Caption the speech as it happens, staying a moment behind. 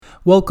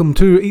Welcome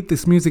to Eat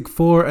This Music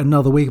for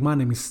another week. My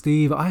name is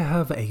Steve. I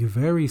have a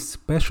very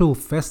special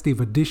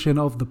festive edition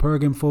of the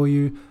program for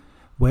you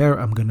where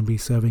I'm going to be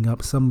serving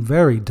up some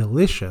very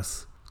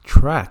delicious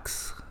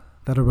tracks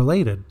that are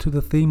related to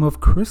the theme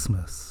of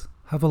Christmas.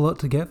 Have a lot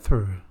to get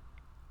through.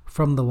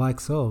 From the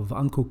likes of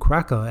Uncle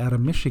Kracker out of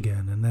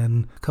Michigan, and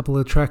then a couple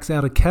of tracks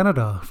out of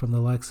Canada from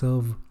the likes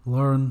of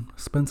Lauren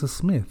Spencer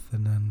Smith,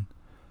 and then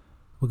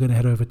we're going to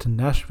head over to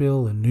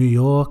Nashville and New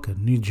York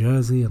and New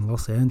Jersey and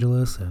Los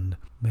Angeles and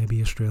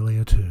maybe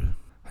Australia too.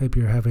 Hope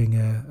you're having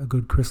a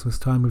good Christmas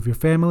time with your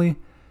family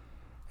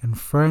and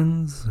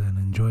friends and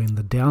enjoying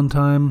the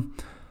downtime.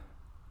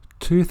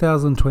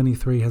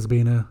 2023 has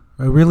been a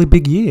really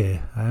big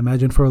year, I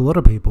imagine, for a lot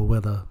of people,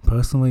 whether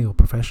personally or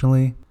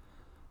professionally.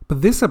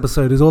 But this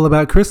episode is all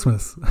about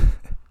Christmas.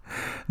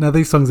 Now,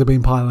 these songs have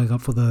been piling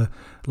up for the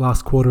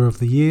last quarter of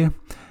the year,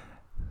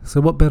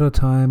 so what better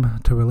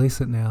time to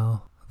release it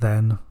now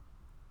than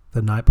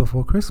the night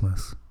before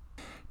Christmas?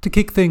 To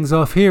kick things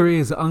off, here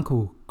is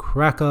Uncle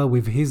Kracker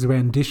with his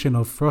rendition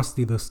of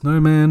Frosty the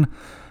Snowman.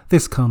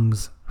 This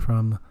comes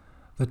from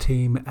the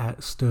team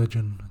at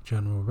Sturgeon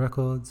General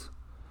Records.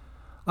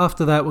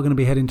 After that, we're going to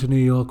be heading to New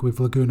York with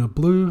Lagoona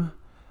Bloo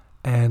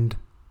and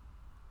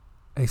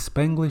a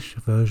Spanglish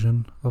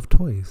version of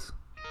Toys.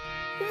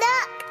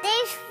 Look,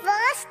 there's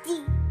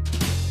Frosty.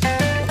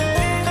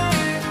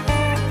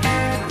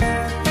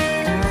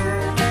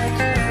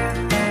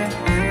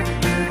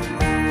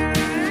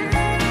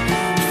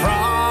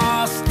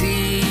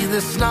 The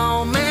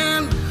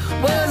snowman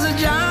was a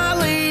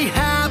jolly,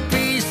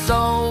 happy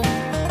soul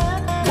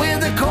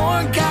with a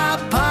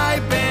corncob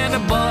pipe and a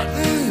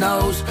button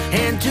nose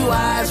and two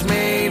eyes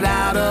made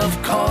out of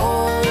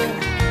coal.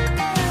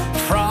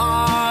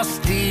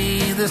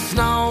 Frosty the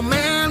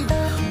snowman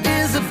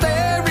is a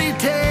fairy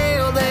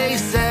tale, they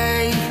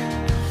say.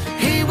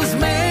 He was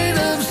made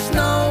of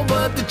snow,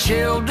 but the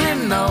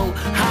children know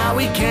how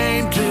he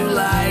came to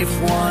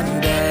life one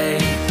day.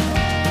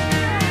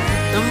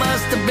 There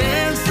must have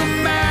been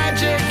some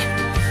magic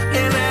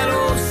in that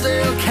old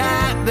silk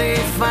hat they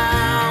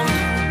found.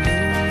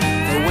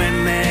 For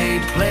when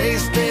they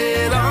placed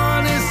it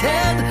on his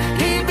head,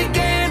 he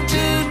began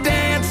to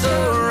dance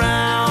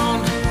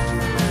around.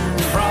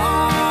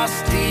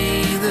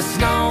 Frosty the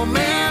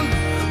snowman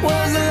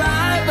was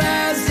alive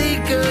as he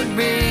could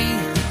be,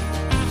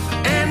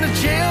 and the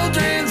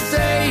children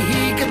say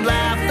he could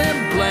laugh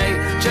and play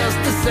just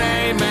the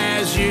same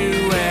as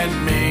you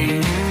and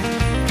me.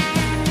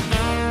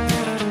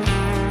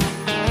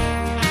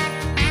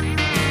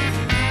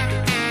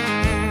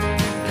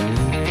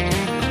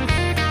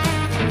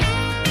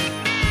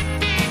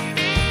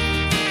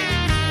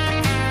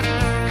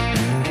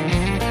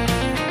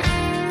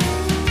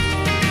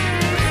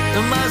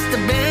 There must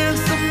have been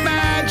some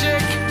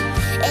magic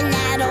In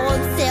that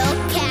old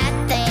silk hat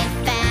they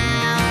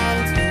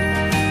found.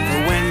 for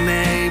when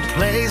they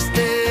placed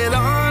it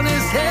on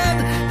his head.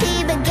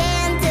 He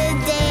began to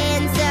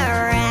dance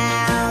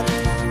around.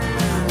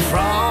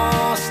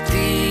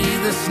 Frosty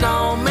the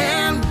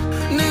snowman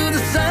knew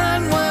the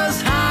sun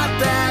was hot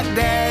that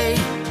day,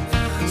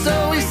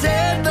 so he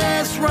said,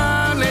 let's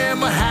run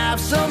and we'll have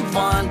some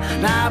fun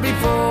now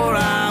before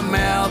I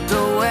melt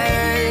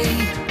away.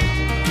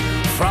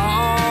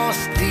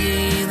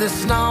 Frosty the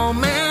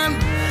snowman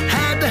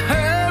had to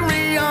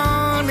hurry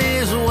on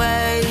his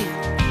way.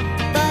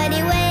 But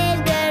he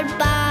waved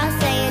goodbye,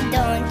 saying,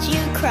 don't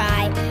you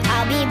cry,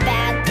 I'll be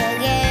back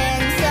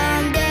again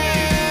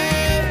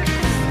someday.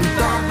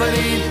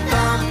 Thumpity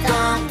thump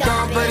thump,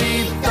 thumpity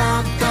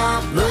thump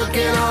thump, look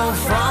at old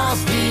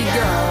Frosty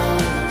go.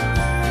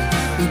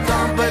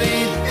 Thumpity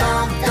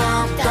thump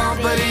thump,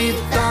 thumpity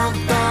thump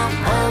thump,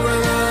 over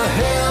the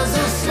hills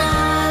of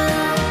snow.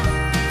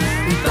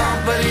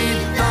 Thumpity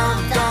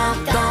thump thump,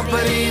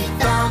 thumpity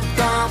thump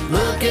thump,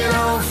 look at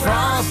old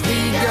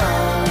Frosty go.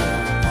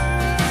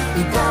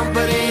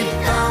 Thumpity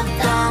thump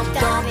thump,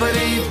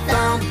 thumpity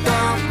thump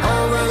thump,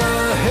 over the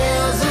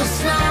hills of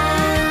snow.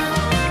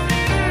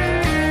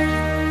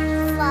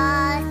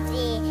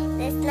 Frosty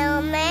the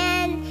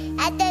snowman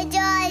had the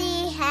jolly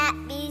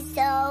happy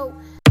soul.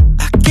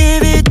 I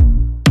give it,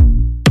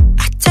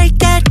 I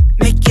take it,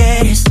 me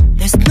quieres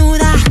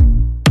desnuda.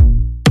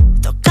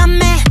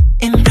 Tócame,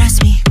 impress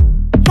me,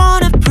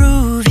 wanna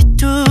prove it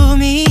to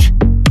me.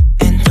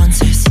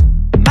 Entonces,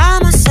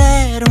 vamos a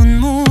hacer un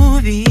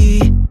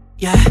movie,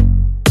 yeah.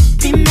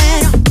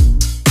 Primero,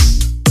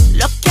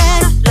 lo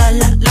quiero, la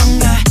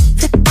longa,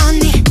 the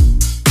bunny.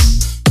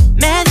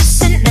 Me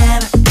dicen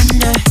never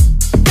ender,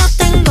 no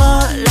tengo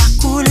la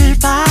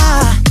culpa.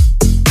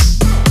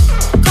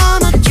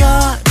 Como yo,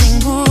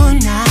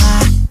 ninguna,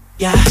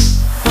 yeah.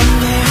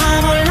 Ponme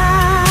a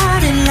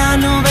volar, en la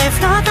nube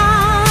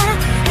flotar,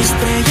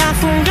 estrella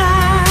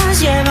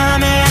fugaz,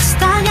 llévame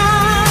hasta allá.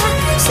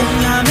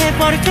 Enséñame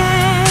por qué,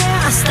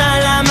 hasta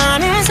el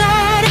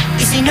amanecer.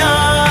 Y si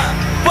no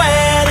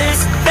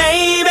puedes,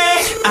 baby,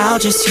 I'll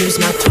just use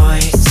my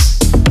toys.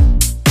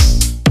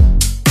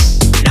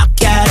 No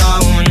quiero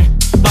un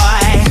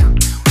boy,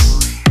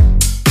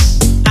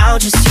 I'll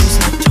just use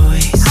my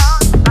toys.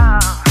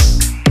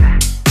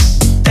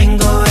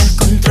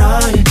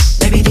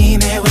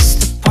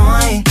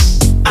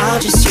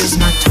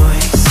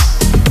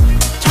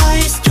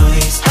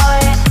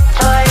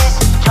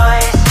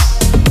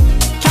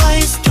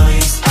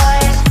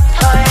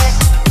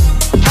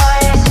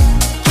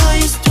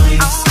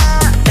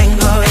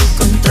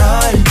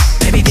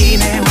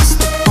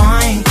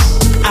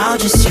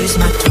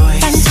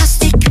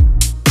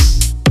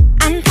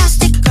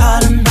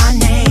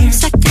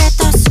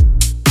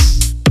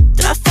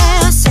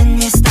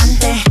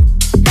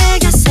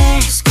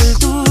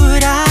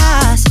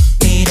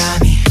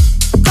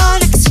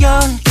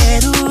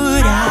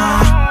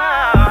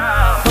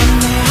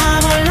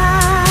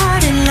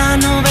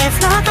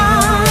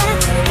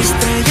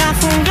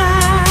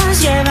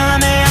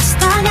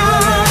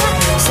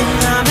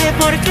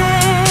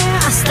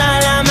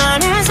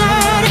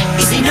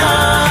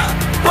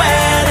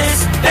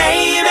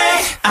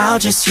 I'll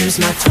just use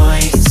my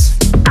toys.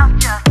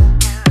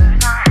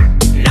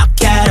 Knock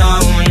it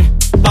on,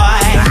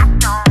 boy.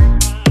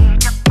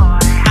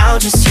 I'll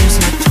just use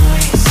my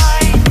toys.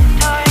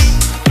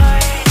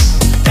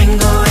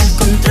 Tengo el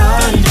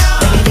control,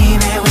 baby,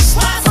 dime what's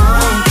the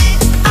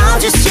point. I'll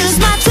just use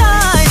my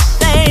toys,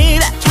 baby.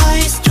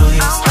 Toys,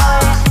 toys,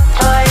 toys,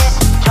 toys,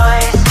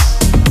 toys,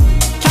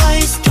 toys,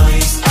 toys,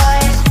 toys,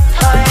 toys,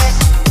 toys.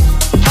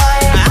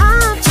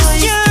 I'll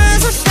just use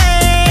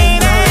my baby.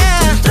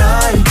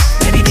 Tengo el control,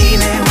 baby,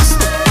 dime what's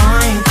the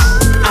point.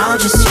 I'll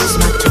just use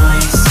my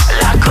toys.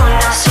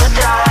 Lagoona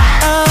Bloo.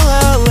 Oh,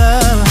 oh,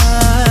 oh, oh.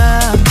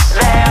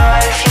 Veo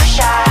el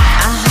fuchsia.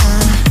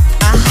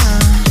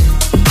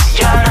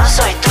 Yo no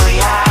soy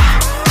tuya.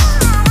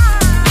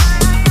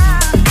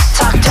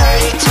 Talk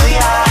dirty to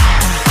ya.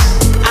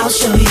 I'll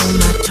show you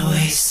my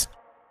toys.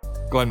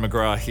 Glenn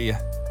McGrath here.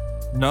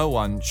 No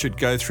one should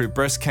go through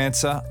breast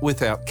cancer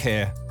without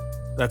care.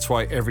 That's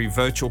why every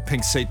virtual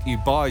pink seat you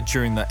buy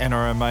during the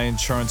NRMA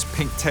Insurance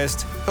Pink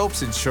Test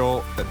helps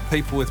ensure that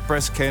people with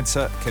breast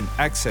cancer can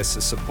access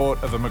the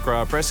support of a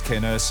McGrath breast care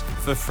nurse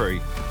for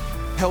free.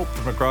 Help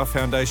the McGrath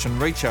Foundation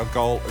reach our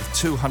goal of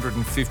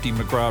 250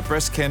 McGrath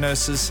breast care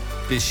nurses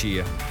this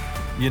year.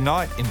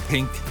 Unite in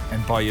pink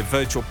and buy your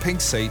virtual pink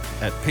seat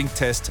at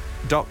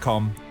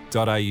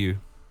pinktest.com.au.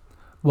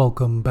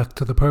 Welcome back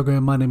to the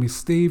program. My name is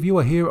Steve. You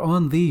are here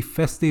on the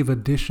festive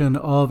edition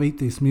of Eat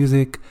This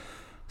Music.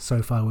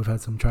 So far, we've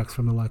had some tracks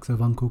from the likes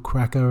of Uncle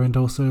Kracker and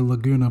also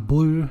Lagoona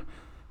Bloo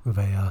with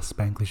a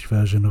Spanglish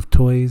version of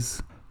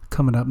Toys.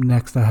 Coming up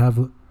next, I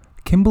have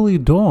Kimberly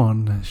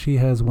Dawn. She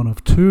has one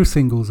of two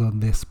singles on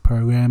this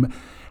program,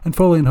 and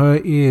following her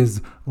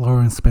is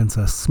Lauren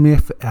Spencer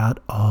Smith out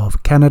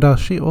of Canada.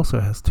 She also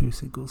has two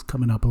singles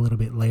coming up a little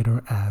bit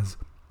later as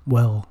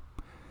well.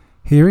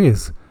 Here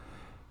is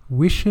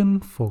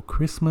Wishin' for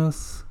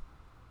Christmas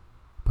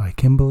by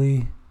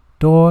Kimberly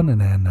Dawn, and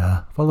then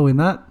following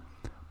that,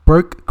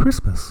 Broke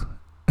Christmas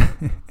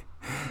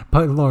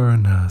by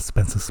Lauren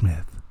Spencer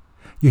Smith.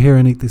 You're here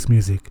on Eat This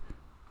Music.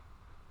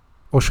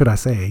 Or should I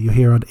say, you're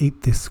here on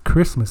Eat This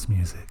Christmas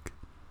Music.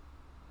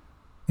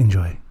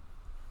 Enjoy.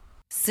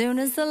 Soon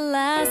as the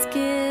last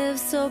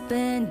gifts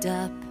opened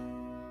up,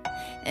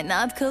 and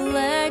I've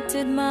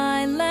collected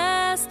my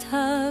last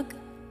hug,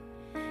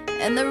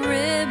 and the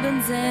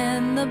ribbons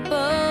and the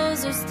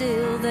bows are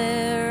still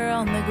there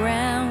on the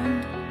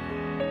ground,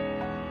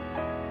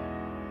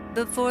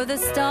 before the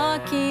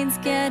stockings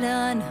get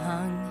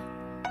unhung,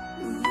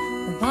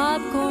 the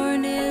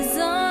popcorn is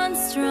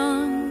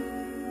unstrung,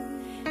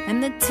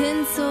 and the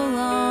tinsel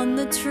on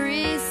the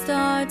tree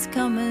starts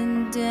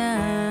coming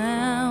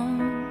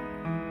down.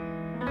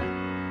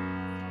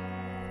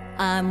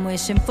 I'm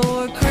wishing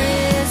for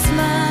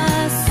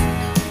Christmas,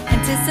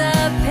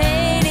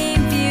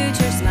 anticipating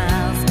future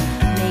smiles,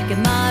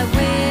 making my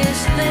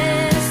wish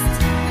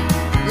list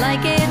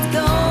like it's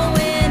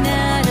going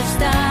out of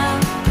style.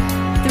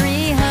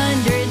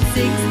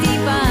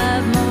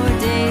 365 more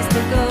days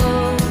to go.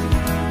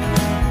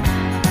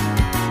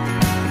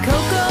 The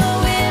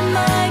cocoa in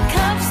my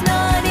cup's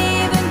not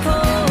even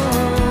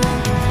cold,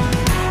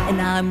 and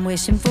I'm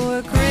wishing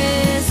for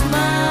Christmas.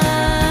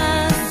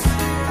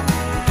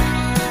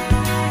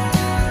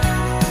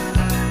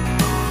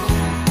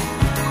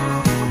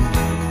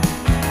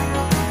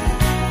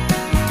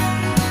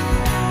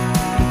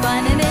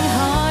 Finding it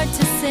hard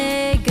to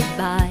say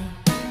goodbye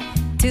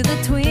to the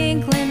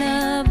twinkling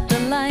of the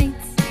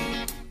lights.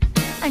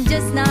 I'm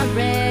just not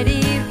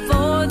ready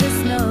for the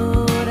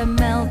snow to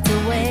melt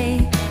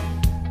away.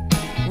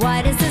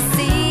 Why does the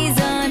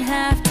season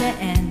have to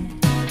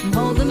end? I'm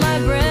holding my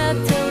breath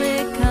till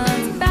it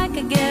comes back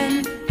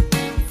again.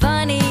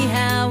 Funny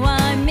how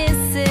I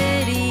miss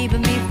it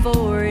even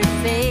before it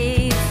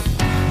fades.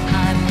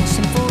 I'm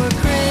wishing for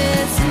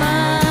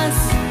Christmas,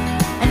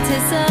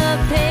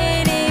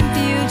 anticipating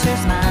future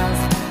smiles,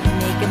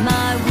 making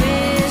my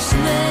wish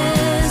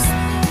list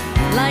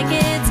like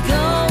it's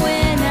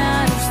going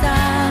out of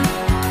style.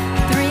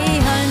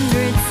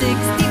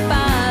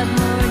 365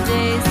 more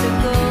days to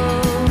go.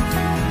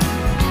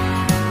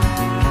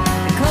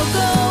 The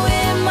cocoa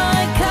in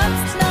my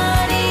cup's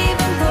not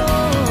even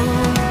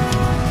cold,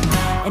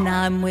 and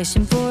I'm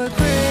wishing for Christmas.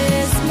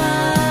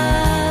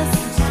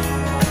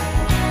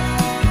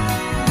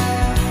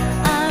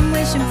 I'm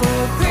wishing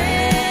for Christmas.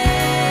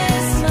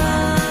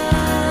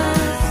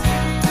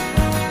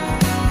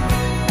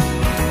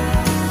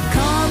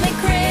 Call me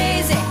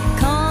crazy,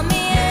 call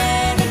me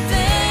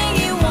anything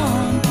you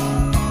want,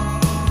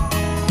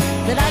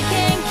 but I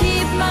can't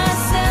keep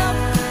myself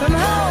from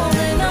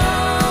holding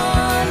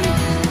on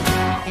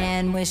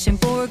and wishing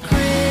for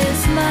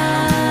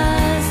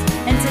Christmas,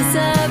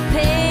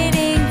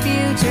 anticipating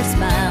future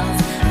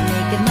smiles,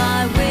 making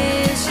my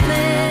wish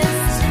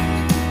list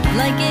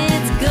like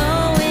it's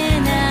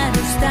going out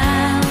of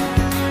style.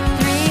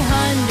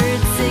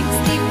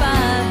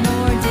 365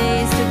 more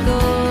days to go.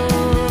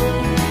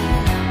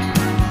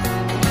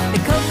 The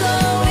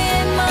cocoa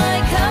in my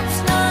cup's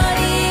not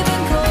even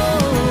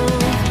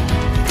cold,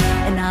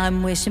 and I'm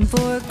wishing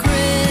for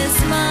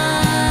Christmas.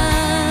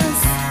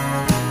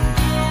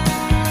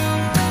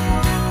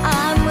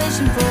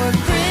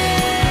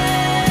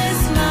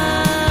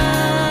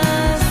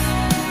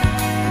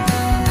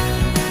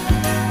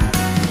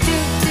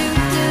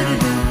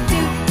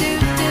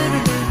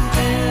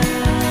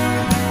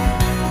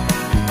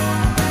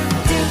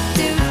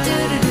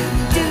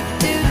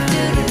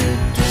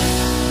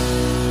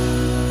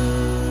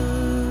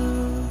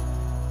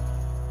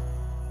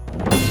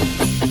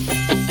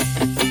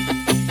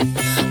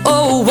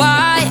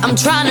 I'm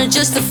trying to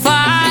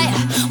justify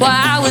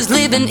why I was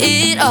living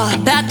it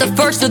up at the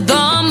first of the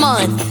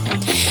month.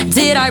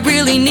 Did I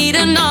really need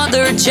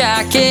another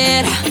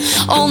jacket?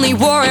 Only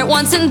wore it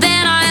once and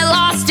then I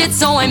lost it,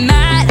 so I'm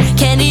mad.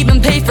 Can't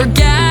even pay for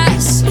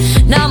gas.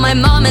 Now my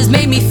mom has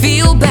made me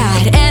feel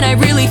bad, and I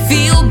really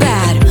feel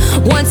bad.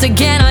 Once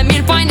again I'm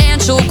in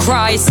financial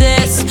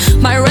crisis.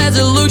 My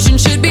resolution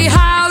should be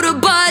how to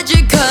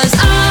budget, 'cause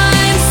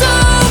I'm so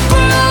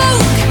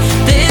broke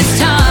this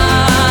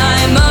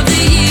time of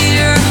the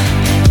year.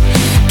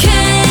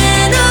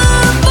 Can't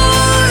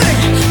afford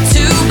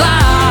to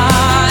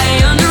buy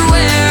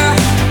underwear.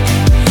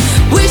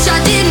 Wish I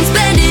didn't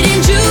spend it in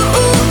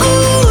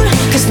June,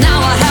 'cause now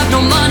I have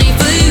no money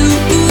for you.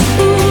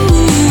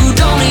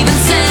 Don't even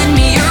send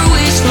me your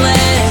wish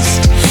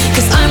list,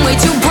 'cause I'm way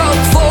too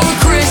broke for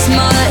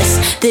Christmas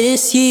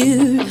this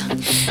year.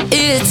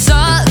 It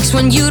sucks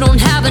when you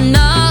don't have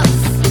enough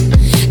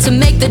to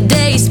make the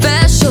day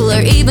special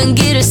or even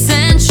get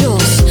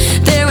essentials.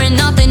 There ain't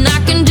nothing I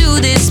can do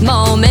this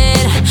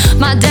moment.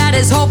 My dad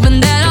is hoping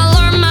that I'll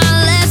learn my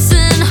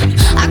lesson.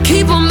 I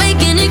keep on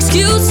making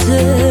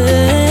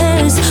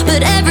excuses,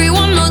 but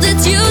everyone knows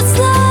it's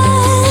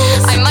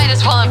useless. I might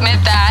as well admit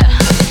that.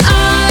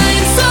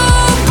 I'm so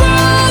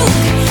broke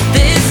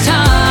this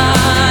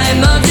time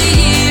of the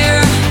year.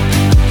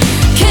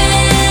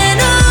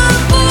 Can't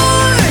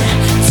afford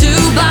to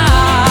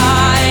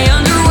buy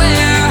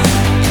underwear.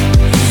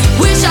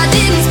 Wish I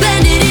didn't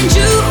spend it in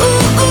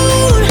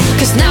June,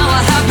 'cause now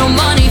I have no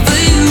money for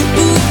you.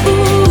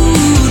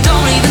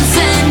 Don't even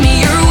send me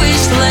your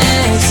wish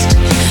list.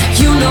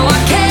 You know I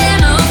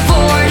can't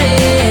afford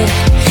it,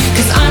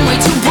 'cause I'm way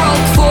too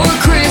broke for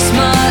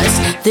Christmas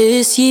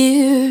this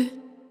year.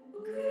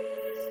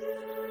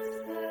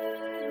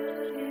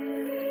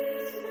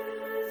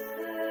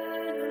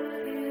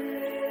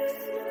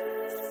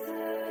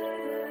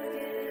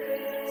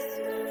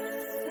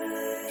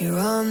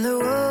 You're on the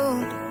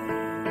road,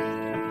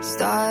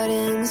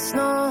 starting to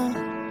snow.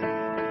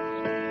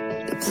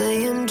 You're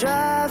playing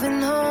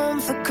Driving Home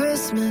for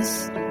Christmas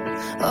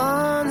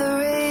on the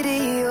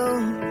radio.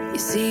 You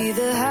see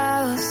the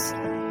house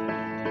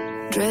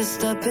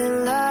dressed up in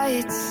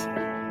lights.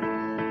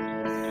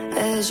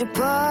 As you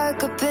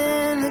park up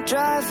in the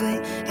driveway,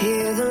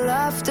 hear the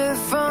laughter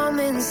from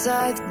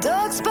inside. The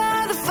dog's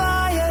by the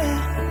fire,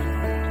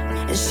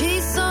 and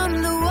she's on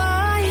the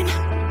wine,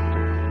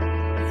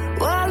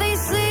 while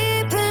he's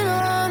sleeping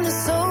on the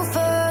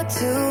sofa,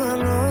 too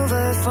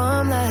hungover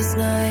from last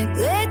night.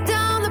 Lay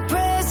down the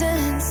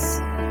presents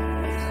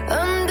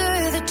under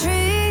the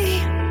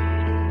tree,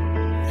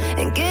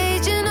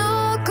 engage in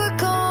awkward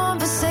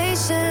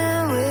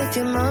conversation with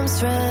your mom's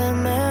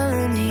friend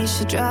Melanie.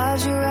 She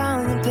drives you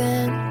around the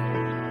bend,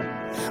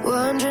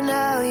 wondering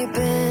how you've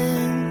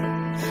been.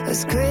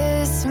 It's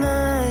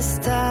Christmas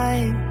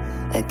time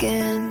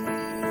again.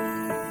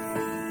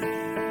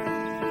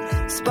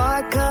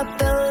 Spark up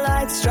the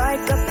lights,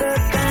 strike up the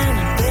band,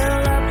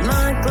 fill up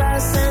my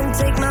glass and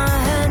take my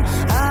hand.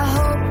 I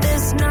hope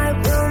this night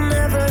will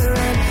never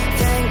end.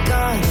 Thank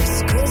God it's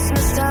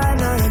Christmas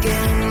time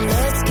again.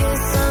 Let's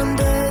kiss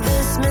under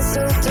this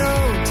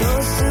mistletoe,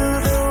 toast to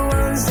the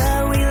ones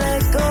that we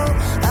let go.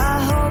 I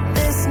hope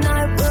this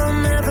night will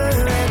never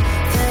end.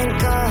 Thank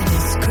God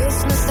it's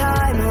Christmas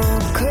time, oh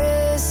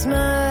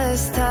Christmas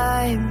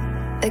time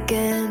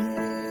again.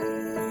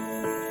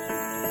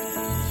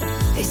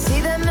 They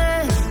see that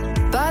man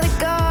by the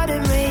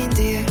garden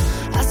reindeer.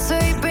 I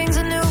swear he brings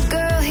a new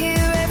girl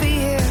here every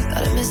year.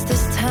 But I miss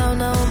this town,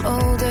 now I'm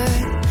older.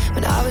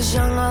 When I was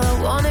young, all I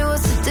wanted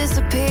was to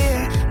disappear.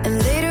 And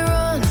later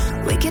on,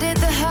 we could hit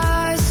the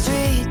high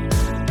street,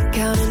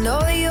 counting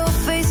all the old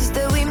faces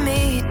that we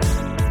meet,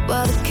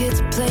 while the kids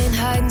are playing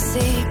hide and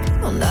seek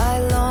all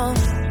night long.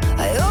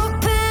 I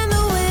open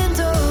the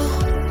window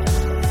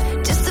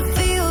just to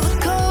feel the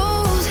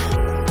cold,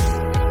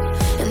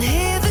 and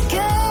hear the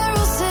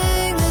carols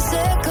sing this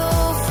echo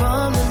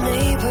from the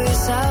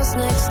neighbor's house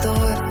next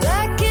door.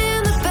 Back in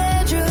the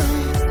bedroom,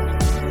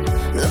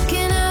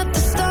 looking at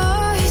the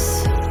stars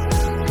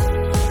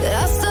that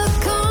I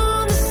stuck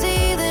on the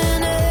ceiling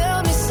to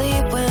help me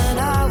sleep when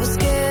I was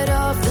scared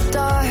of the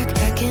dark.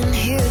 I can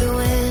hear the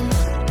wind,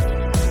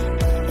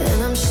 and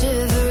I'm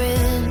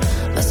shivering.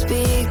 Must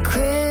be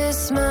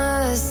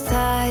Christmas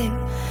time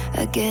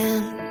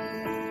again.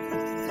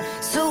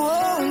 So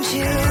won't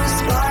you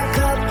spark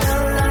up the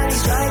lights,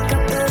 strike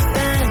up the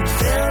band,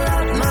 fill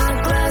up my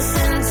glass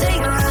and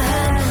take my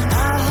hand.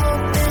 I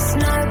hope this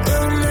night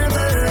will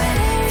never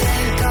end.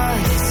 Thank God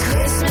it's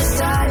Christmas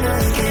time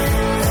again.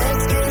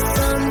 Let's get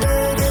under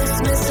this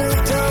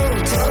mistletoe,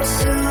 toast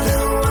to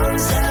the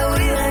ones that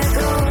we let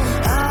go.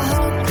 I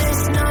hope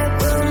this night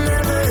will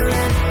never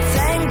end.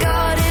 Thank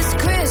God it's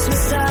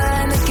Christmas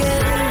time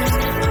again.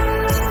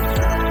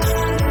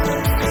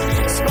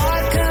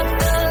 Spark up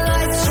the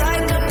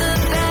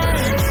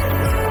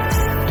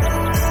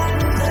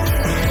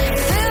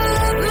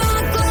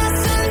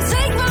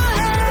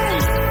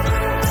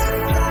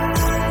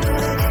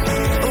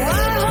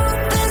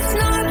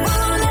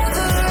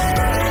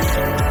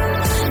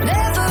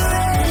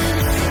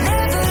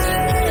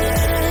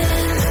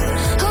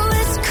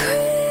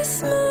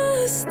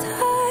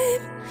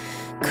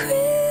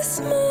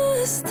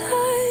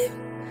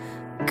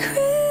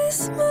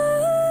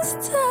Christmas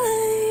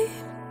time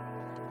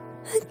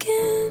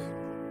again.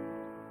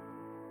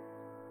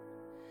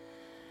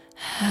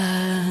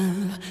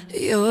 Have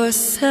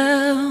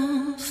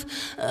yourself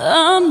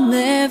a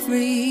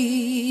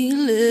merry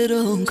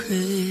little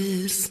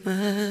Christmas.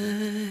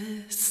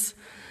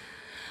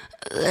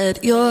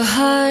 Let your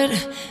heart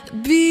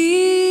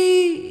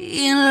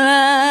be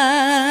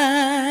light.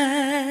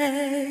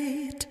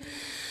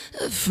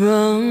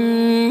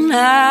 From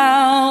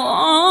now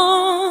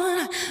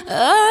on,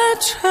 our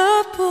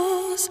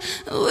troubles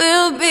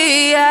will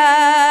be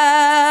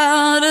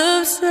out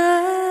of sight.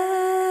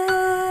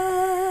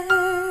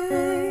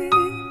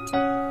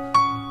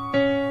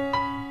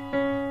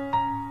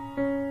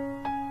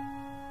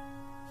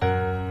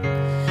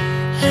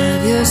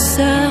 Have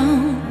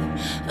yourself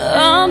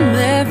a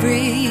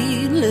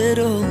merry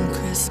little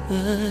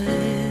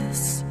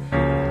Christmas.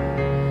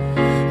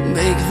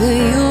 Make the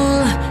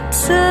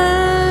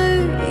Yuletide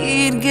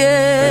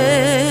gay.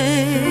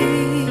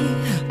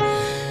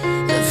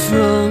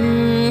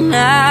 From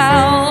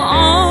now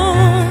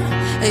on,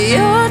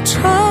 your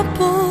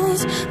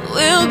troubles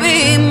will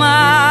be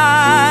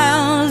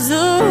miles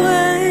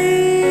away.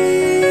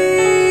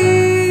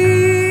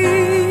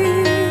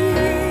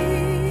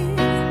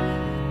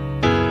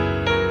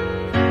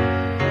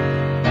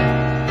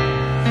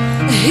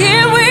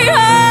 Here we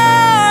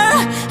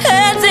are,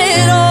 as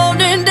in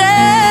olden days,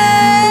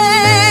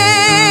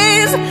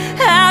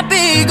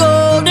 happy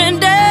golden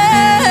days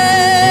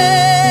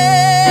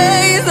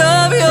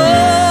of yore.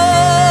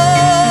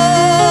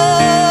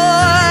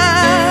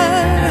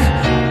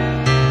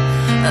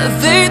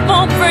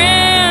 Faithful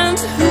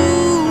friends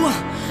who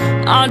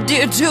are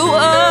dear to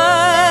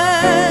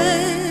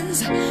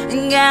us,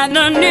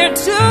 gather near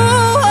to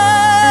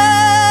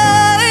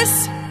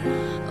us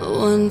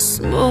once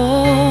more.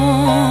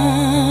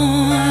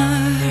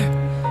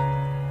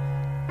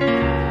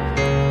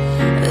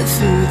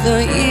 Through the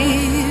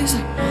years,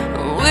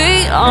 we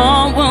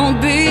all will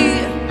be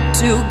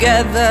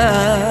together.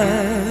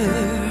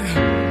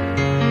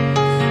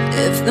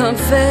 If the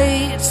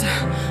fates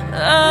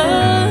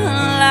allow,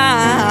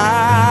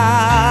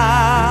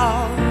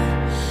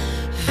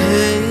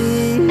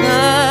 hang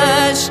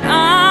a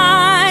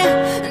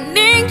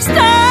shining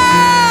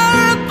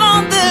star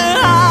upon the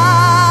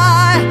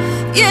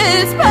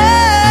highest peak.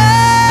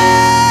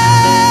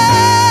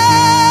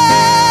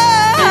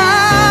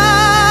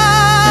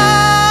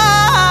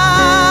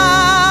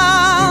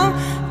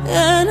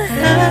 And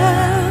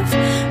have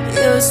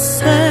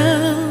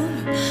yourself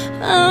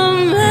a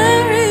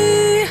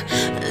merry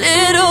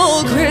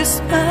little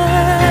Christmas.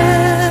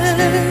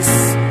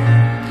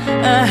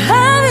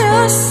 Have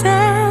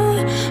yourself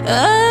a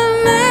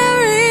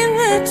merry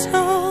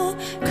little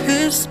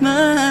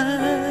Christmas.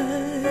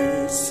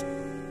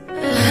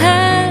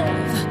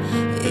 Have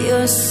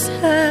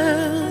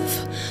yourself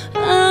a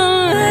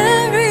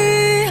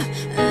merry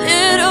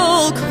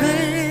little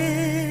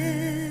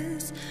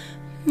Christmas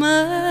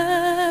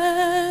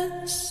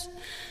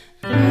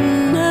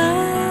night.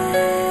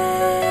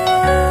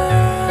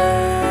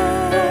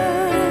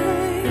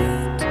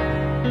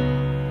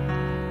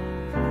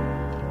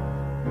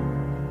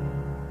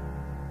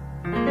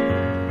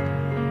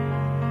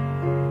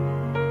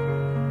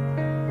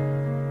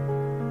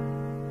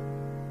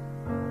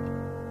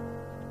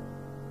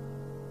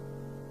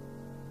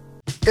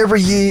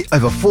 Every year,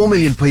 over 4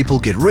 million people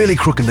get really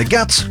crook in the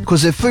guts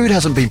because their food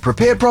hasn't been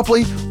prepared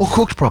properly or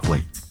cooked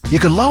properly. You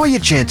can lower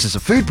your chances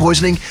of food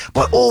poisoning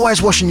by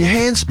always washing your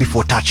hands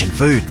before touching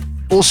food.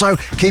 Also,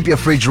 keep your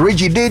fridge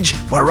riggy-dig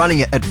by running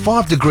it at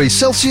 5 degrees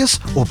Celsius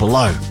or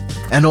below.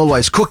 And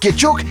always cook your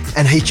chook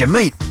and heat your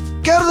meat.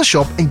 Go to the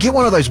shop and get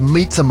one of those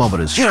meat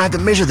thermometers, that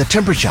measure the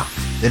temperature.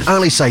 Then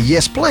only say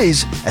yes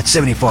please at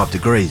 75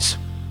 degrees.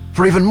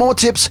 For even more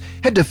tips,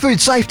 head to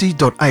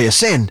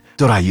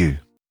foodsafety.asn.au.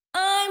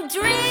 I'm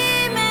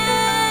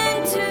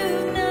dreaming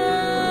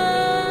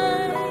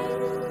tonight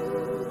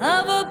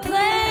of a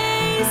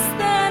place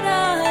that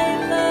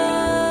I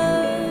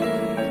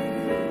love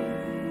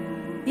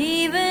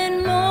even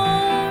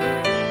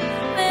more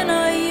than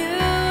I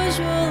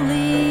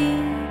usually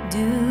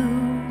do.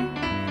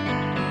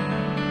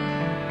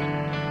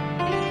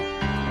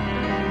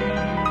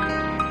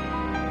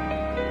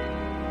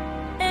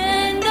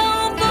 And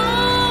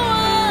although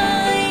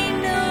I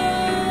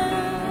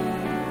know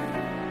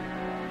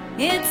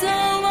it's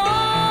a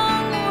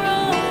long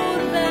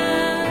road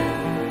back,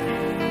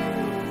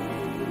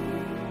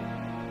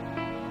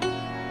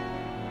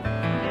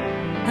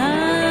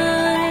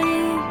 I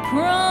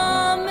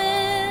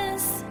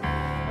promise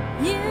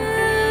you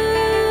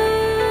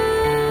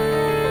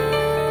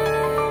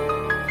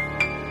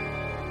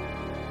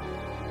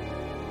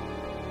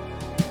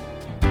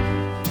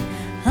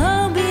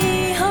I'll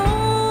be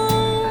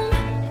home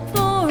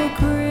for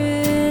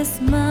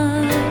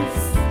Christmas.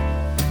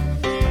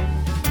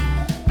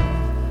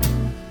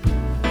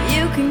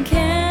 You can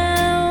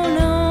count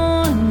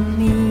on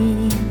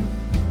me.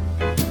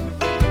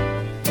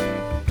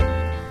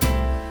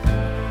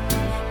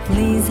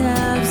 Please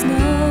have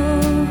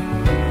snow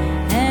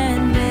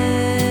and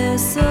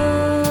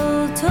mistletoe.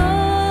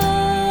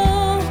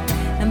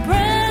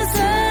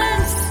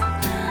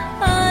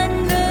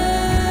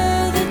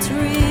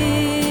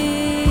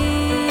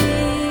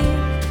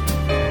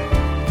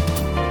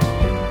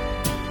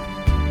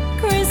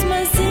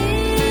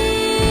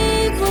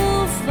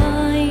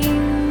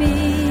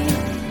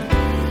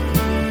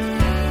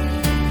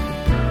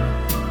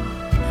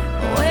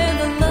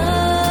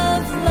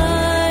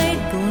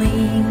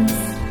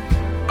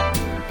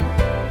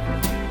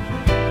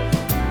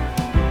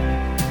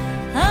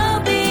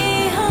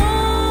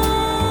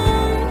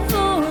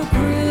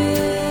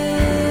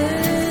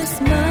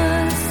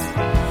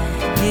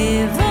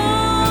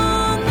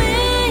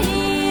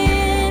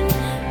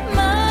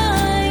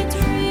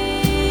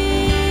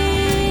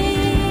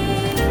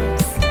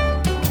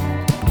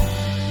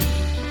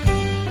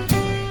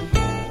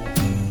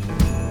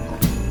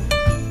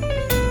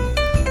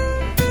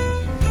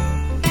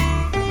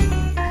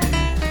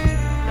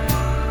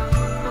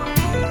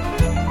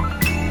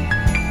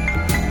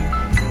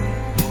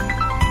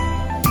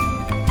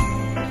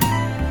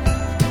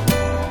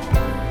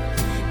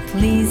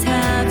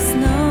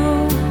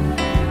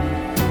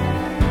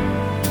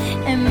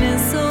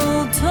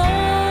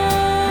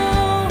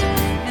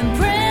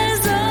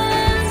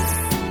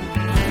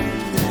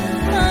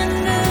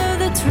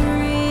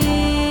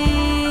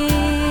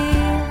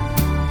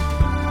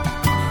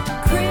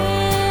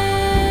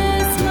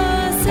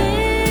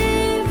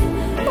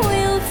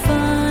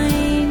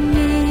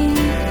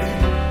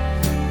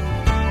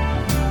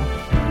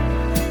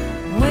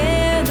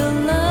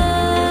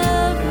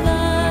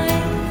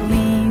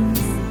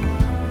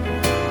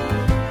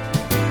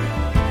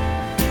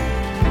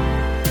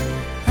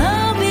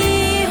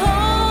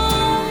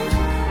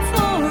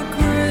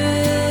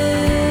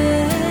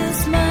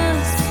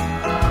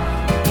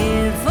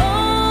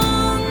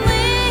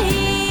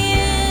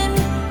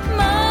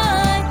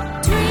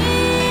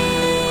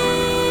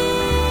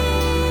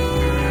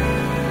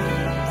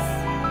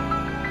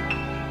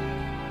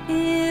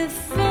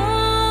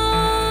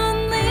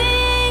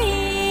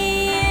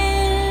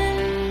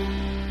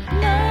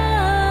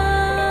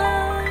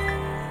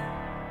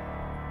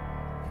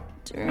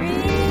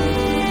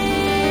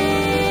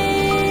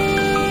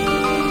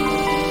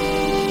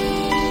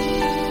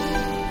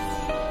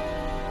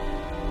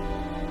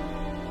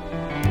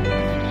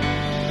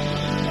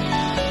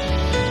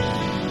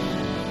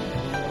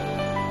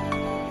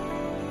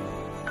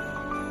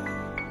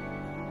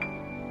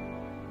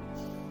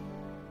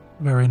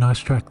 Very nice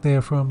track there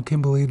from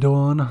Kimberly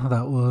Dawn.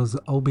 That was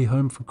I'll Be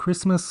Home for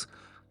Christmas.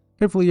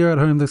 Hopefully you're at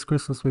home this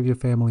Christmas with your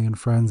family and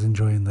friends,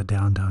 enjoying the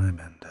downtime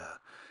and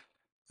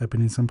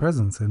opening some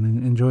presents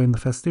and enjoying the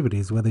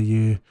festivities, whether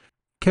you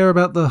care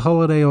about the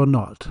holiday or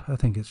not. I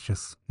think it's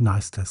just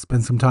nice to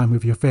spend some time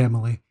with your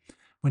family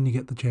when you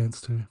get the chance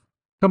to.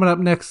 Coming up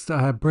next,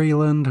 I have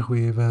BRELAND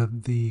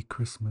with the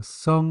Christmas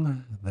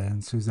song,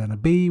 then Susannah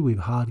B with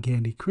Hard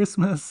Candy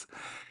Christmas,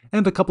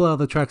 and a couple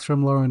other tracks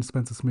from Lauren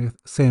Spencer Smith,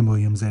 Sam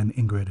Williams, and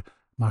Ingrid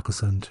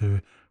Michaelson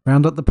to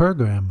round up the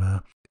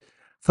program.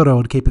 Thought I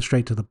would keep it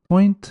straight to the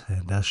point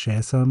and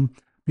share some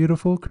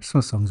beautiful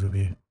Christmas songs with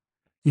you.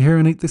 You hear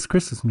and eat this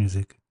Christmas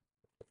music.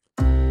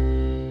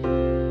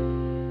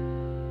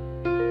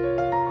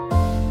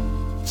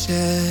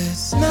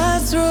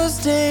 Chestnuts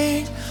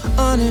roasting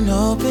on an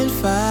open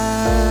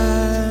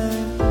fire,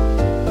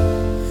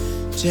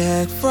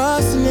 Jack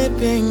Frost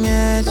nipping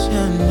at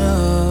your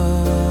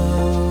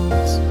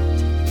nose,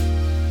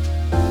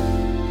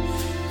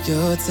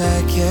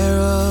 Yuletide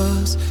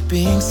carols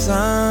being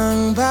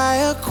sung by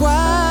a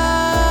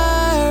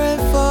choir,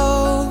 and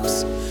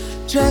folks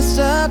dressed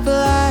up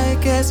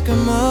like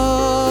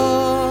Eskimos.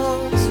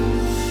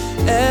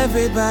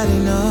 Everybody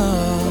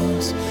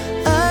knows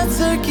a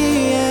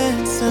turkey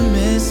and some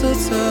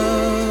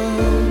mistletoe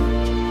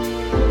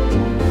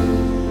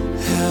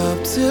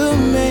help to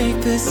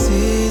make the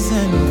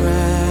season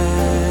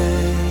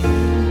bright.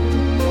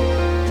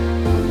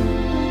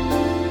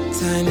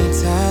 Tiny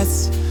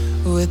tots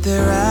with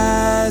their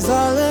eyes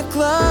all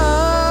aglow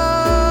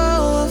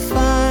will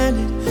find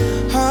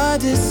it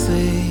hard to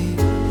sleep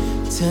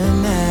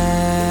tonight.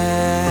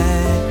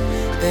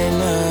 They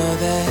know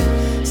that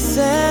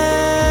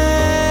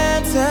Santa's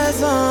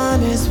on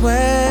his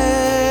way.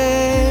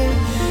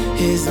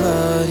 He's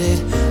loaded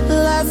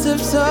lots of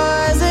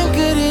toys and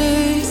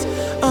goodies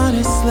on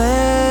his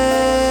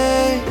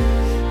sleigh,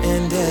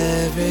 and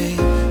every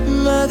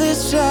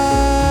mother's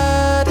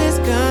child is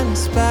gonna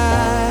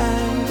spy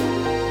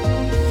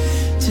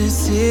to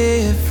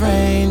see if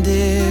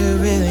reindeer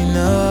really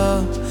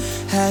know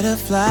how to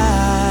fly.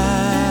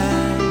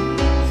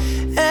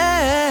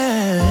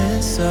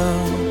 And so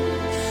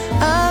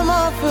I'm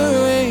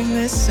offering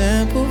this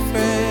simple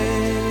phrase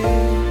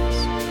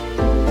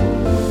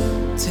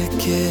to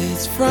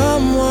kids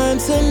from 1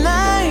 to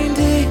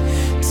 92.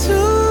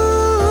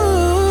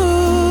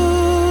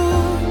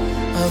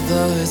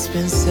 Although it's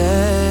been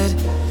said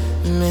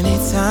many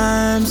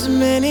times,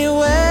 many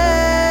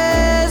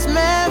ways,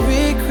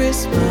 Merry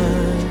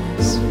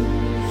Christmas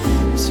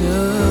to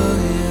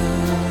you.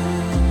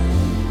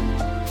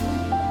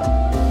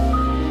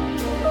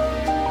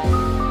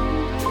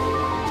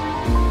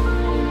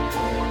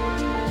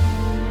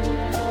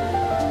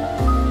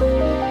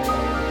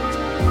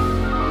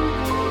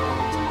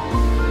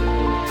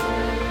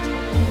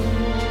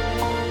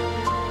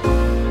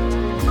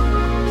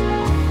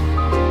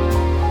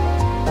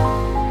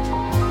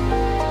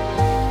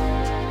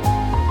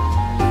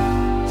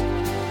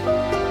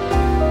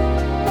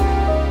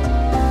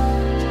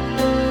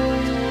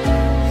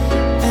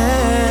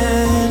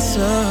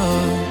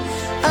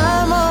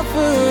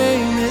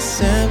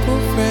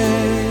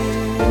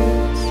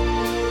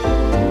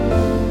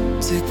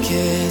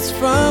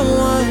 From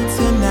 1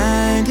 to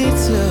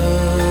 92.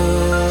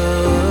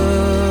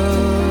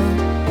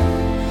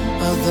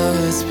 Although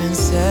it's been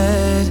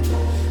said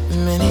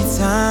many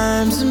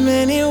times,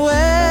 many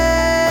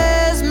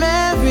ways,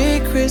 Merry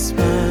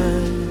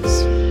Christmas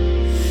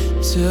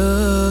to you.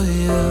 Through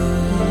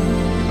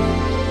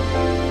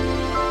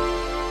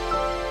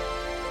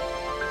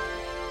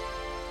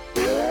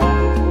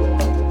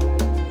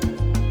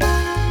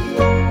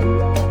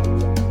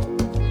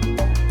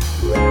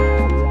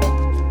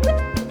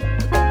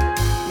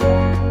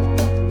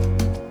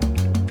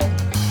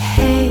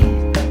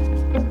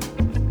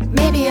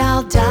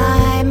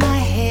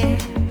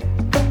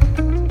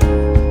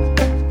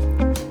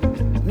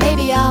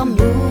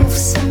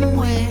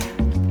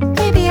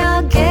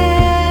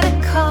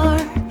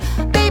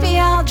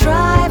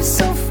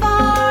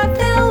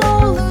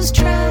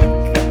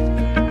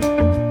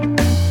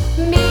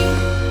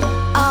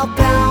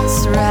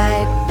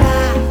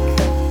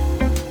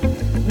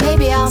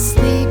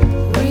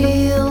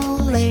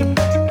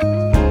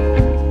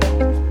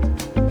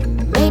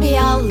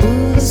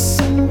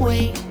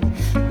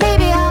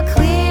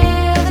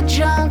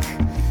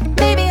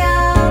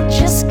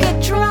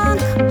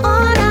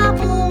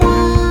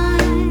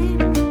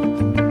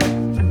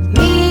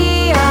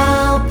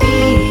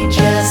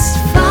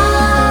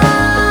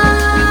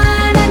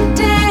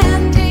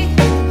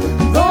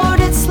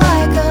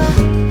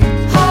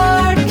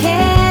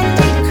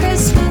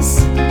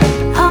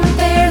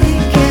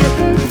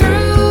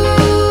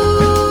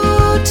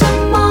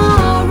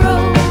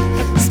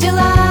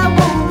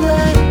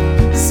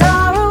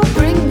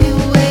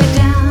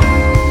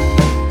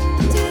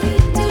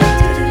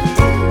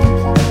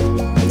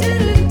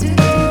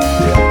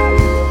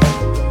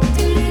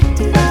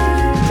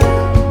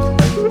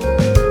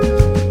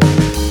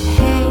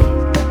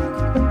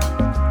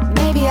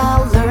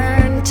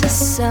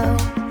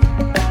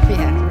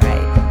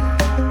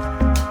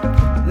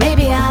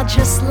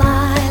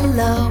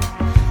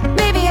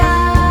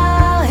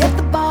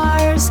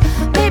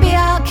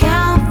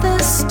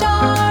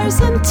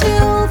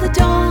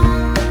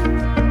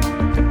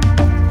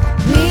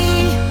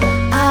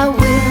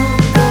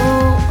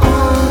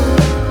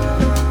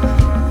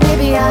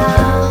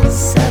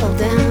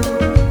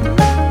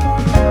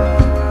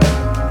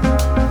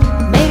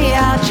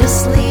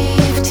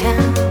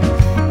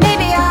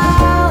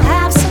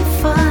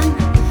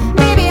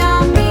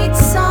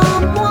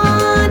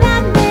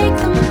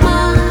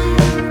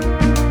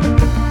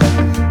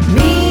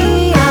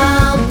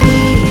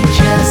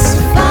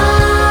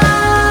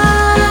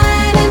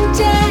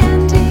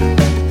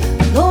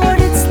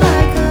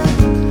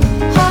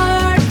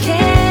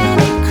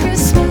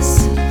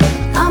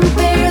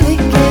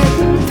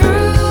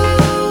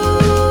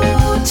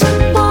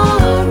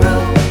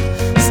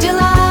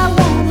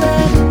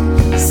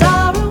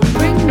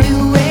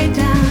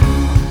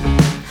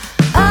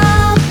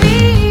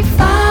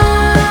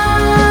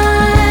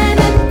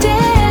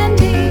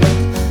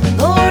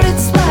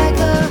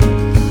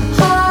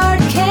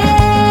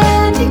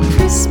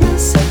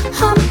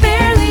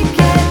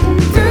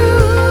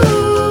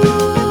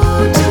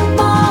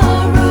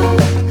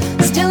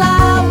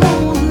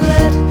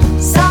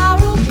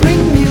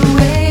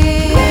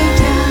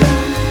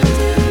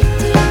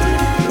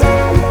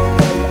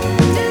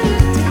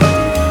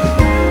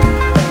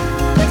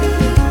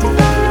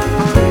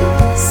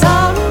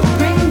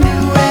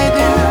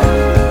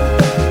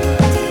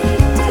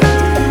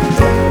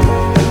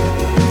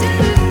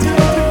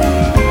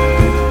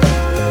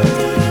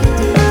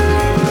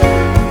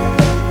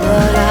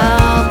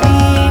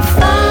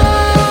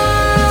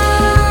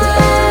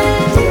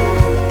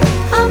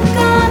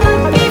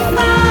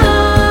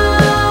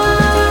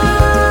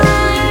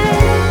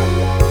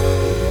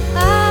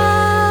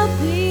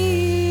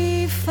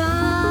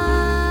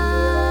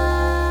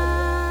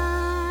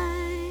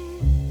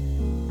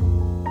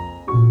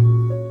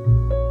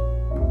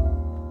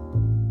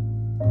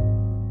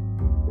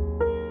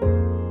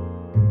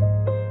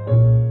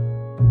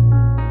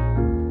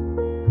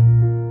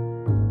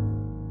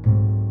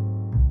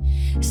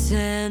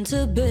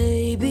Santa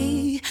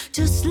baby,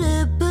 just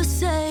slip a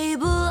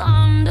sable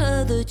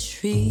under the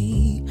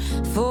tree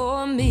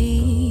for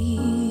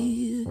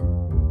me.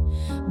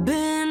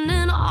 Been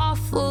an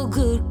awful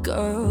good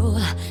girl,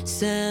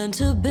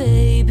 Santa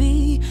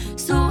baby,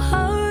 so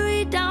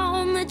hurry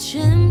down the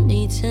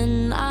chimney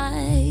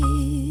tonight.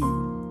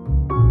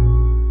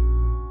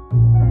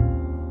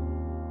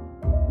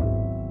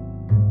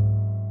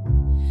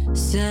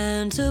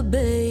 Santa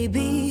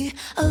baby,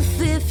 a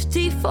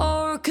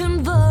 54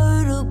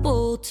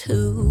 convertible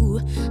to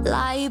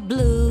light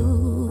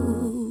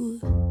blue.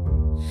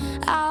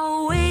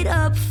 I'll wait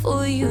up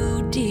for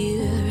you,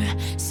 dear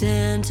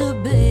Santa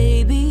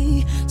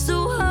baby,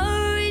 so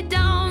hurry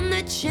down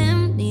the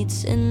chimney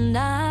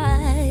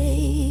tonight.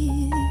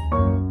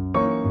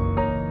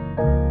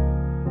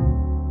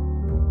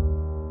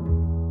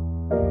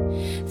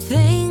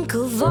 Think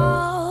of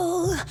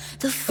all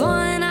the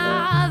fun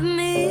I've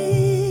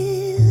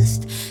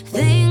missed.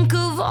 Think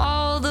of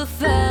all the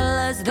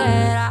fellas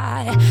that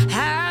I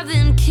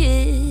haven't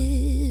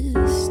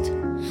kissed.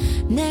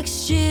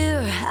 Next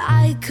year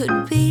I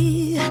could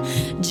be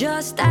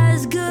just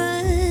as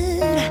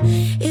good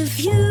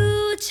if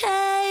you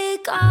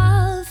take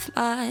off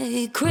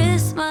my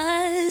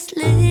Christmas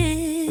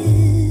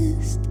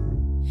list.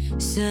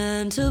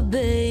 Santa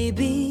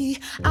baby,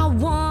 I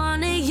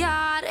want a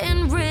yacht,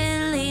 and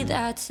really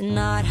that's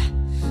not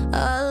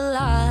a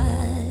lot.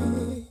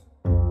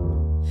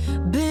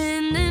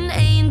 Been an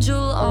angel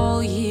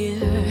all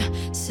year,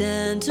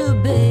 Santa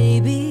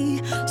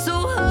baby,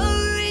 so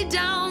hurry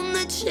down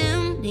the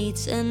chimney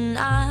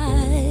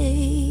tonight.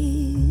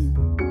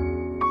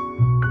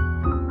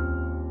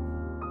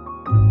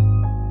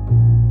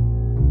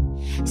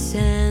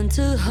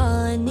 Santa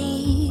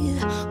honey,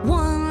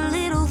 one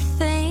little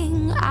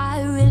thing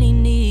I really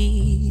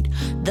need,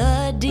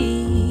 the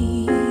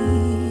deed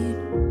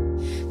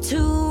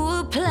to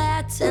a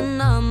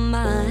platinum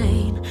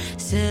mine,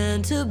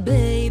 Santa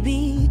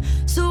baby,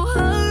 so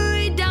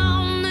hurry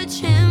down the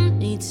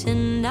chimney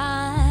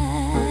tonight.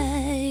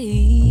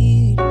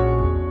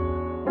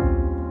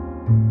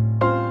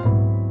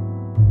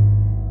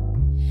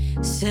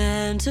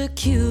 Santa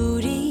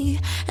cutie,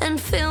 and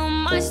fill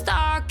my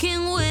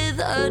stocking with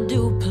a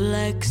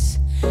duplex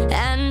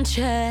and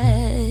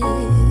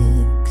checks.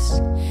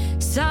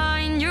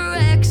 Sign your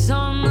ex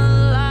on the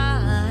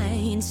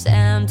line,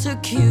 Santa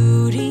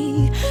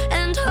cutie,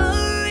 and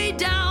hurry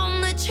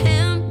down the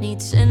chimney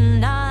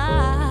tonight.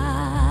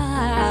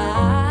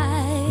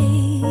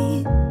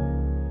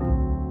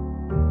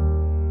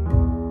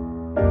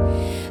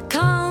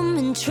 Come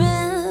and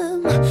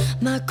trim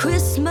my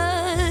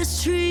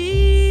Christmas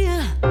tree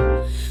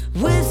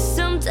with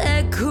some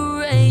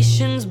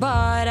decorations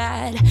bought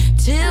at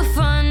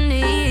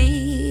Tiffany's.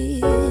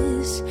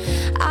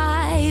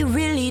 I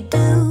really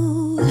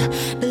do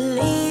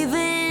believe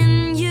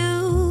in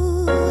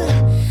you.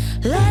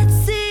 Let's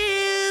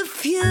see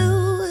if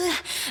you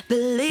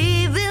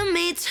believe in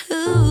me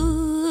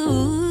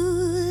too.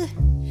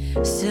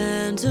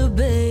 Santa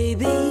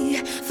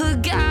baby,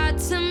 forgot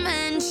to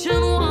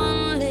mention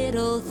one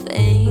little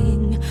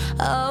thing,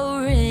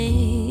 a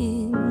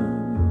ring.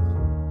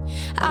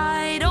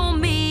 I don't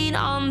mean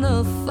on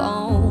the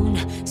phone,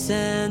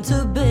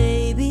 Santa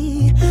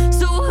baby,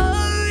 so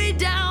hurry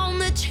down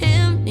the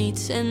chimney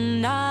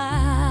tonight.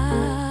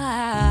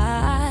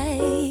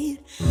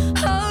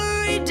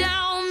 Hurry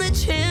down the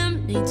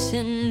chimney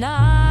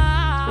tonight.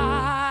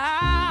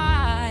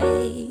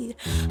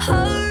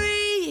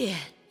 Hurry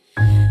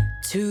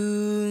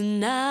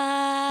tonight.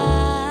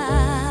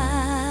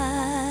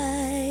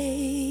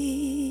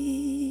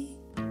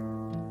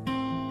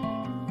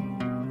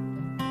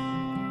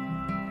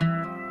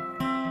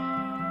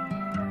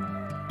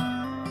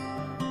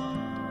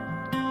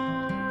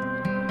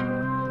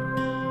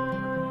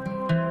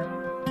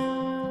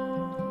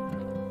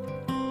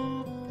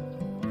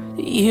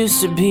 It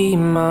used to be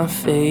my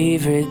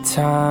favorite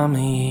time of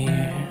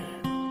year,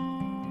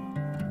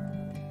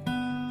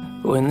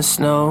 when the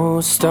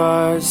snow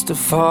starts to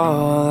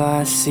fall.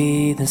 I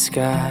see the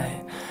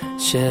sky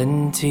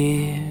shedding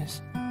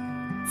tears,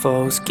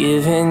 folks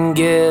giving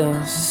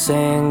gifts,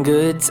 saying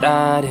good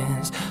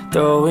tidings,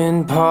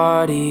 throwing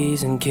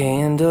parties and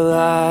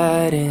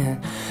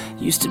candlelighting.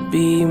 Used to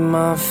be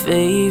my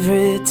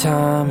favorite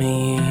time of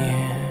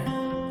year.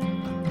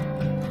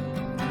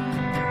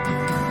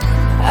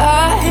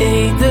 I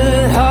hate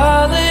the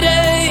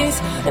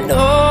holidays and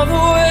all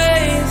the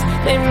ways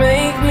they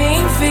make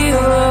me feel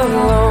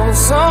alone.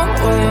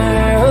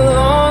 Somewhere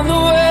along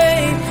the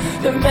way,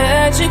 the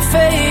magic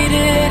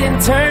faded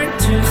and turned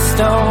to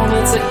stone.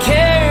 It's a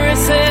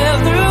carousel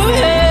through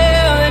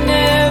hell that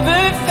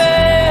never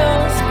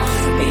fails.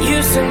 It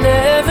used to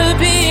never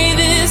be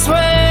this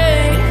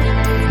way.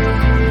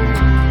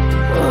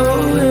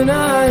 Oh, and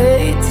I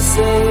hate to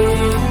say,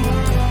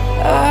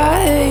 I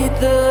hate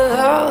the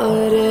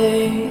holidays.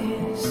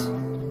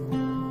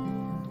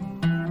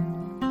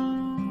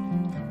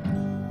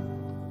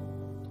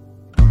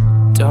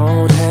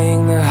 Don't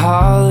hang the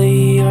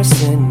holly or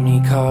send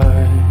me cards.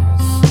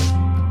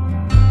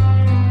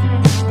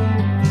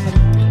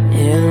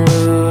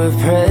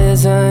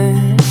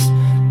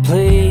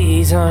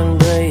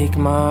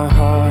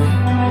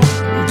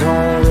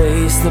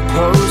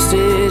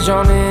 message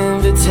on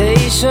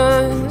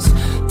invitations.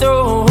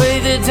 Throw away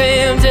the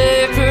damn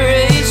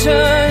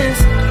decorations.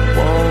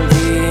 Won't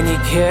be any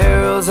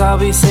carols, I'll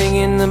be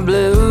singing the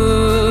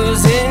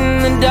blues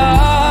in the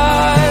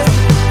dark.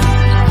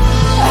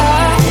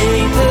 I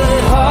hate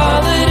the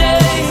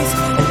holidays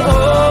and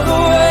all the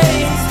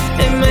ways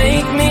they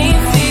make me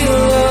feel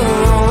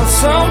alone.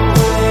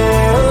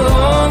 Somewhere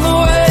along the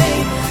way,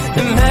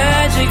 the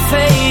magic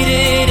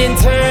faded and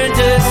turned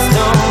to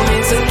stone.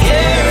 It's a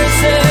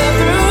carousel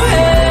through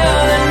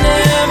hell that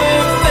never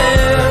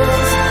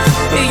fails.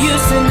 It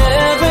used to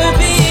never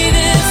be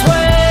this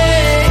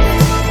way.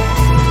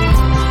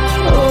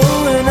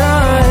 Oh, and I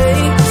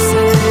hate to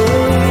say,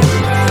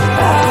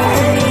 I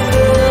hate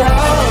the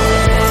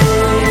holidays.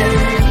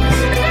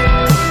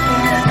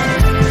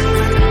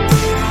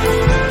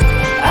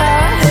 I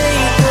hate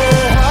the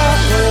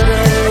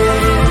holidays.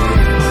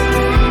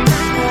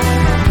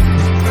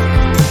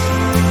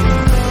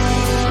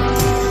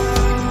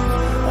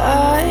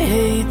 I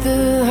hate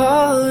the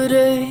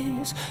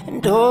holidays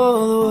and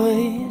all the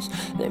ways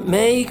they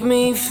make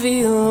me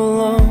feel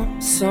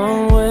alone.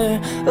 Somewhere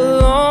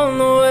along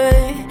the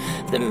way,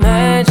 the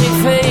magic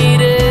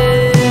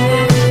faded.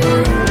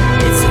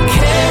 It's a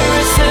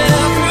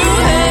carousel through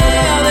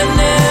hell that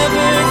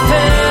never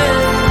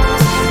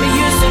fails. It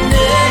used to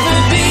never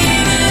be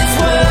this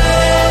way.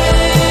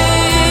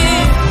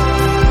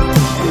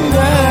 And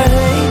I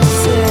hate to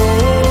say,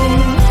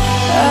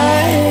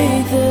 I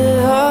hate the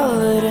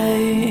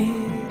holidays.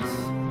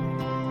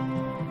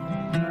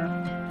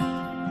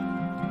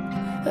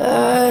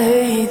 I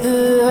hate the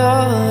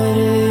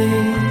holidays.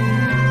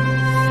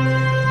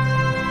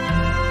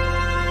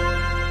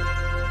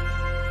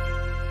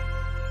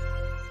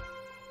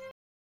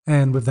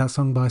 And with that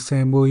song by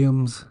Sam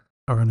Williams,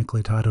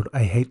 ironically titled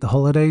I Hate the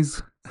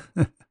Holidays,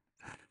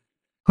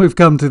 we've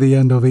come to the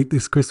end of Eat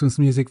This Christmas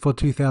Music for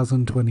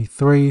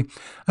 2023. I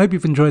hope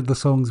you've enjoyed the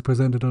songs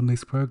presented on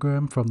this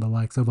program from the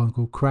likes of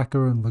Uncle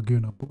Kracker and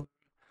Lagoona Bloo.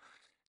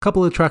 A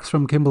couple of tracks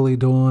from Kimberly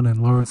Dawn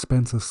and Lawrence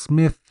Spencer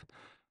Smith.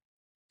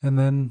 And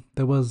then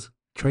there was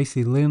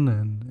Tracielynn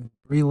and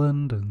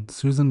BRELAND and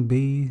Susannah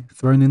B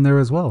thrown in there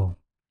as well.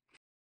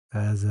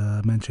 As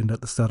mentioned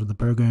at the start of the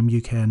program,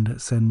 you can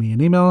send me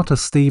an email to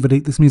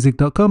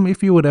steve@eatthismusic.com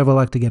if you would ever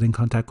like to get in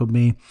contact with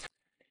me.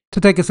 To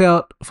take us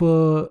out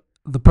for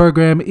the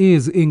program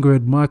is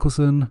Ingrid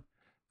Michaelson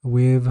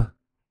with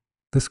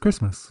This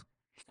Christmas.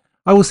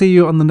 I will see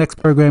you on the next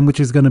program, which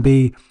is going to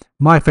be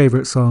my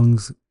favourite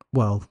songs.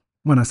 Well,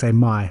 when I say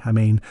my, I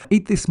mean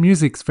Eat This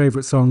Music's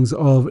favourite songs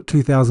of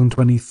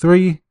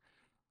 2023.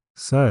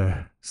 So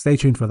stay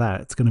tuned for that.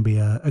 It's going to be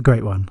a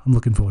great one. I'm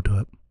looking forward to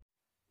it.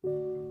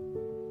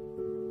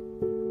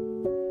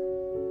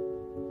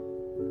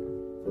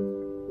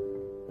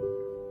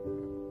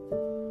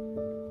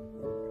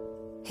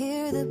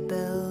 Hear the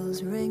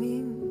bells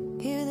ringing,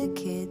 hear the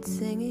kids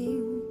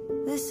singing.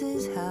 This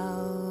is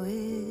how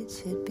it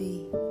should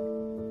be.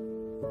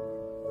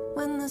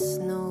 When the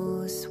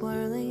snow is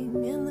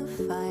swirling and the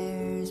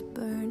fire's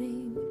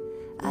burning,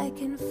 I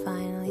can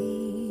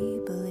finally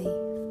believe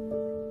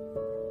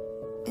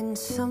in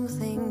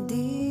something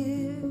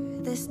dear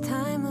this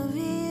time of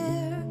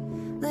year.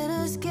 Let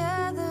us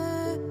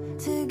gather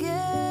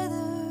together.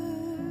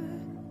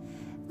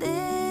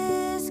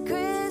 This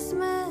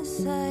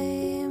Christmas I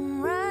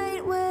am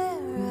right where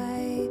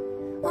I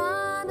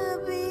wanna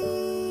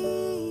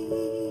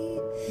be.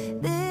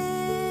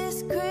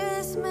 This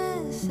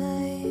Christmas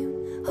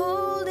I'm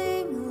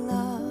holding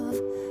love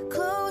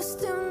close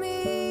to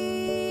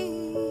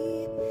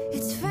me.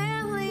 It's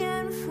family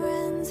and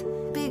friends,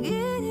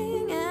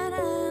 beginning and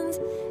end.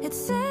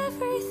 It's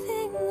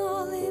everything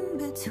all in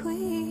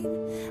between.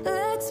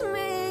 Let's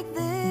make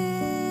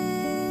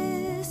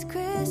this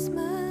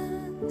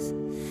Christmas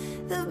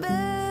the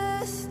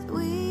best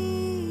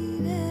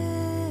we've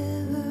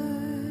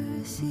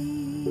ever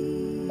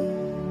seen.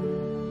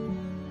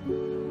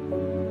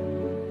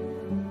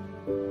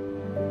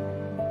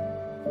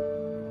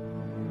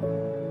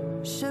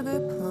 Sugar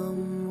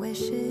plum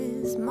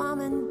wishes, mom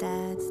and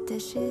dad's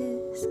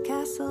dishes,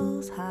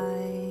 castles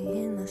high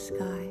in the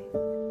sky.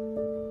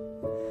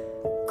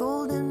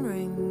 Golden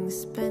rings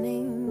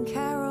spinning,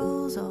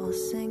 carols all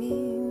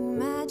singing,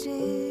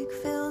 magic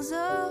fills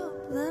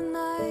up the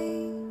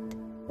night.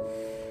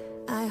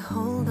 I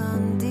hold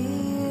on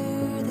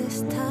dear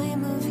this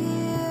time of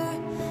year.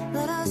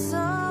 Let us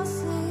all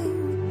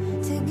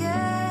sing together.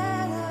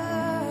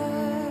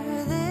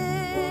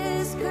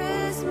 This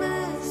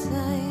Christmas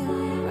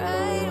I'm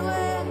right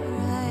where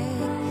I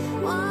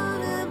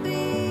wanna be.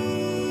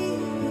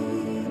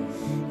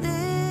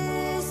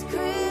 This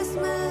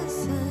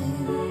Christmas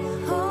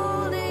I'm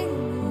holding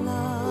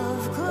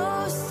love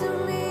close to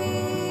me.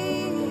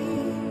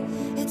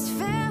 It's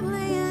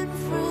family and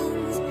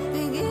friends,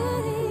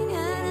 beginning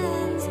and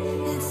ends.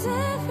 It's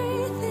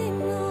everything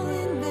all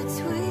in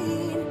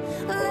between.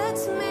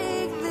 Let's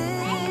make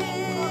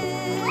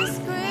this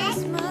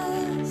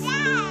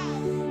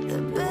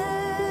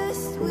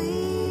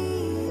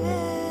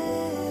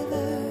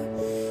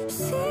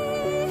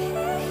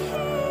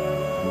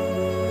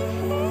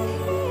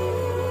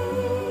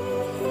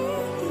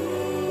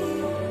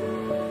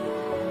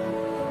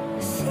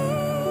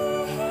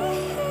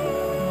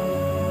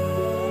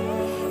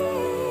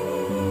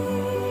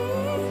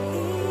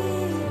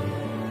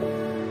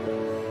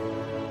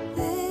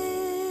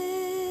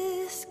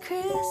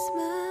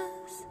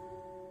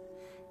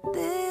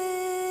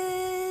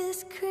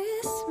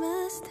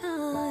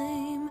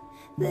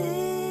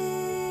Leave